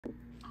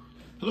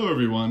Hello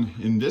everyone,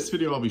 in this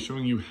video I'll be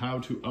showing you how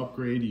to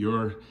upgrade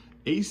your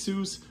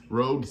ASUS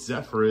ROG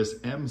Zephyrus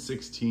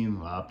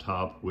M16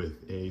 laptop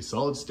with a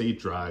solid state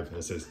drive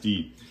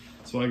SSD.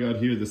 So I got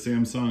here the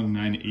Samsung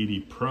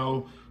 980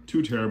 Pro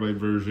 2TB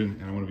version,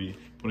 and I'm going to be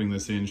putting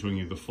this in, showing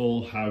you the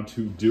full how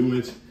to do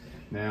it.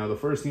 Now the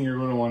first thing you're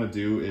going to want to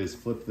do is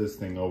flip this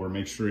thing over,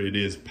 make sure it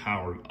is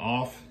powered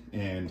off,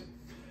 and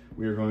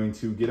we are going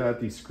to get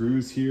at these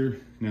screws here.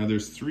 Now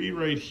there's 3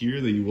 right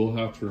here that you will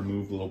have to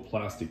remove little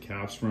plastic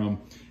caps from,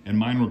 and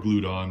mine were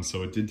glued on,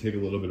 so it did take a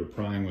little bit of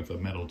prying with a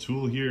metal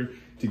tool here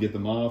to get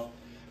them off.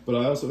 But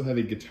I also have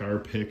a guitar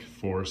pick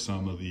for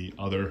some of the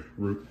other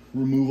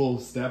removal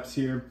steps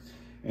here,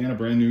 and a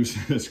brand new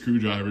set of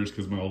screwdrivers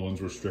because my old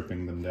ones were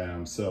stripping them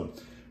down. So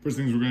first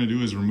things we're going to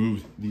do is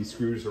remove these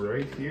screws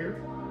right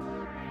here.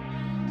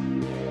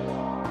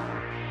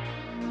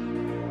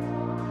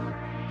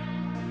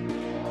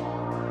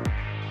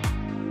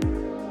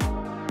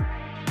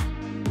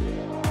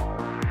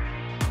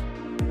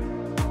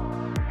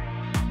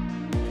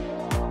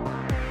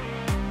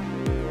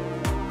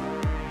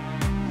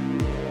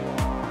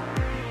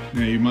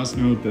 Now you must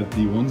note that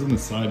the ones on the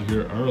side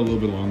here are a little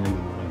bit longer than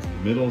the ones in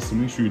the middle, so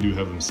make sure you do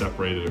have them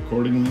separated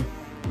accordingly.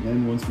 And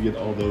then once we get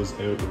all those out,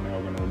 we're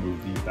now going to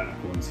remove the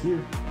back ones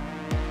here.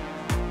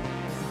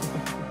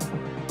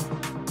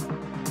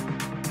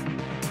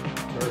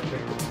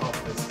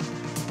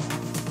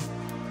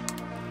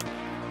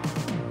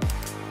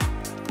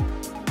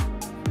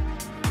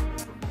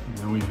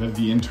 Now we have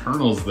the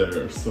internals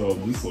there, so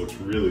this looks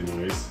really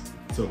nice.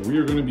 So we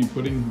are going to be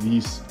putting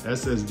these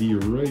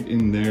SSD right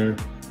in there.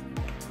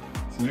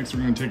 Next,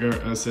 we're going to take our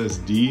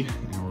SSD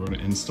and we're going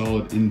to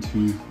install it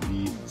into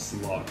the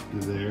slot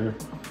there.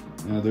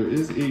 Now there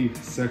is a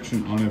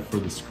section on it for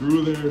the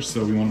screw there,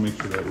 so we want to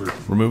make sure that we're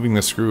removing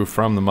the screw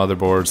from the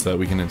motherboard so that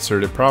we can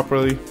insert it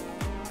properly.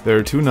 There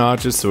are 2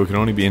 notches, so it can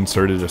only be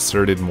inserted a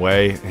certain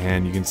way,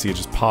 and you can see it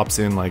just pops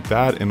in like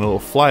that, and it'll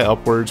fly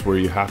upwards where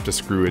you have to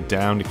screw it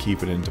down to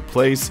keep it into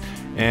place,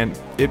 and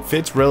it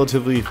fits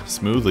relatively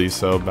smoothly,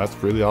 so that's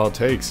really all it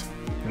takes.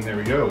 And there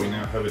we go, we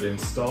now have it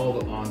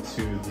installed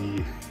onto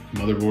the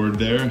motherboard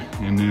there,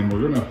 and then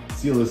we're gonna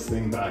seal this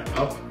thing back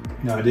up.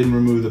 Now I didn't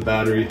remove the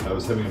battery. I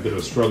was having a bit of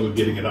a struggle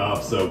getting it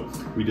off, so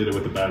we did it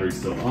with the battery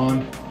still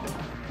on.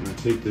 I'm gonna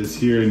take this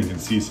here, and you can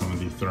see some of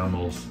the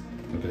thermals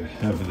that they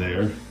have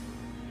there.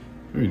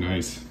 Very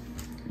nice.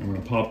 And we're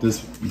gonna pop this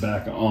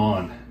back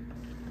on.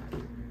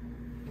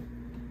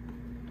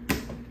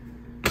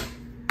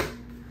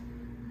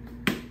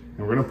 And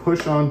we're gonna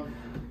push on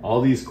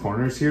all these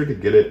corners here to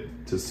get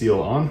it to seal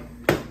on.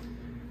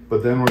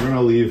 But then we're going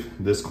to leave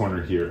this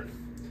corner here.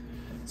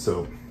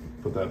 So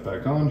put that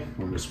back on.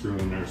 We're going to screw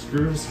in our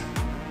screws.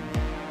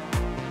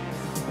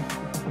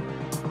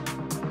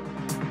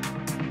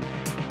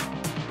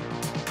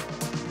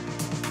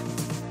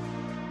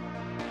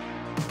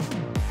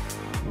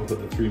 We'll put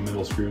the 3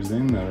 middle screws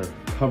in that are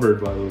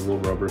covered by those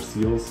little rubber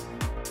seals.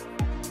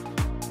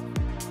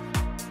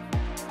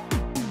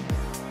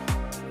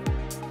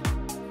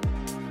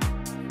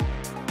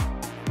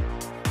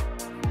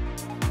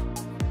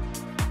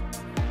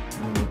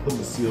 Put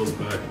the seals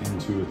back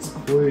into its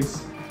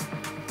place.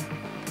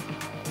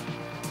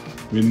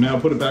 We now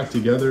put it back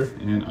together,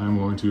 and I'm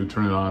going to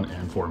turn it on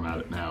and format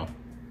it now.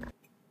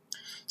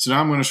 So now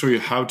I'm going to show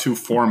you how to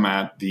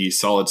format the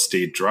solid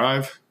state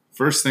drive.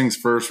 First things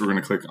first, we're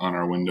going to click on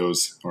our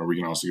Windows, or we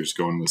can also just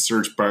go in the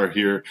search bar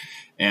here,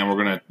 and we're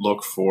going to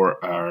look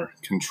for our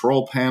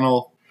control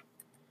panel.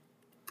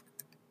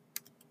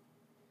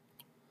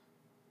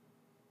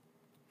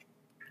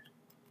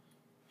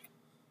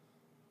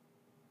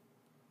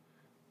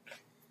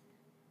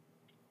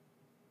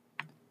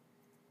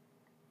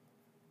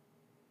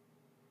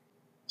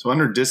 So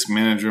under disk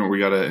management, we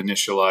got to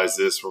initialize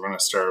this. We're going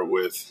to start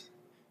with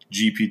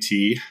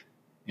GPT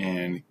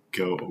and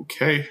go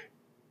OK.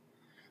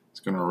 It's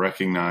going to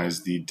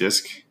recognize the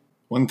disk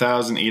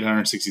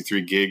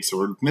 1,863 gigs. So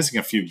we're missing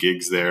a few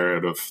gigs there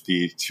out of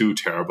the 2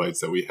 terabytes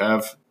that we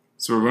have.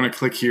 So we're going to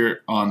click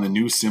here on the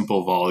new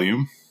simple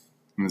volume.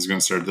 And this is going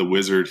to start the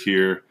wizard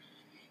here.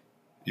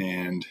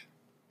 And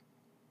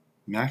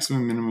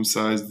maximum minimum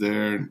size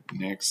there.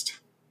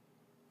 Next.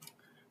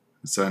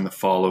 Assign the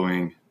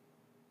following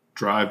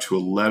drive to a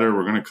letter.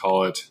 We're going to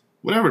call it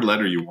whatever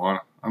letter you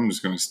want. I'm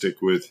just going to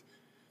stick with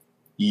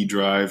E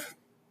drive.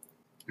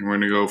 And we're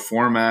going to go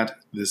format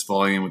this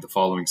volume with the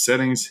following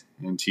settings: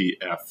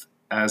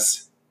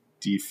 NTFS,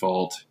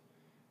 default,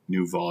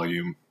 new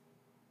volume.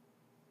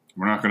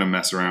 We're not going to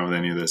mess around with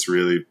any of this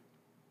really.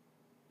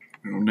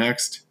 Go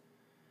next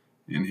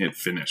and hit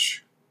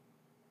finish.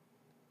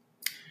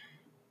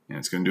 And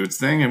it's going to do its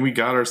thing, and we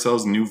got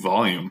ourselves a new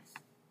volume.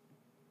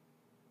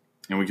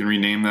 And we can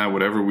rename that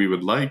whatever we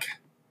would like.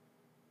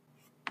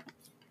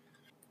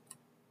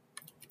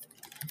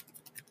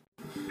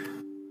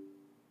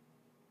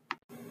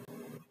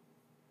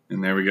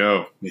 And there we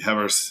go. We have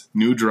our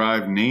new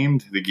drive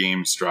named the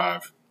Games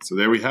Drive. So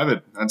there we have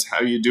it. That's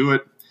how you do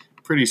it.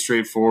 Pretty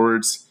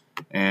straightforward.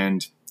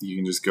 And you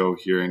can just go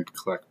here and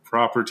collect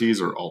properties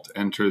or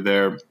Alt-Enter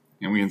there.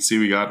 and we can see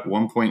we got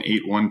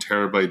 1.81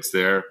 terabytes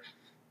there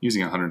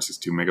using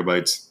 162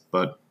 megabytes,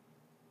 but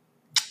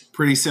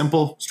pretty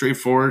simple,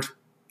 straightforward,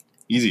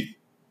 easy.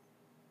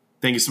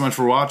 Thank you so much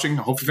for watching.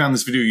 I hope you found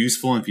this video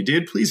useful. And if you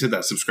did, please hit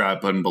that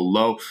subscribe button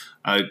below.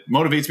 It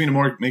motivates me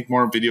to make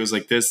more videos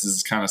like this. This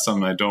is kind of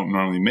something I don't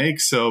normally make.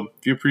 So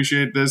if you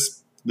appreciate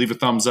this, leave a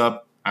thumbs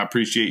up. I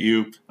appreciate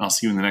you. I'll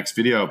see you in the next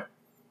video.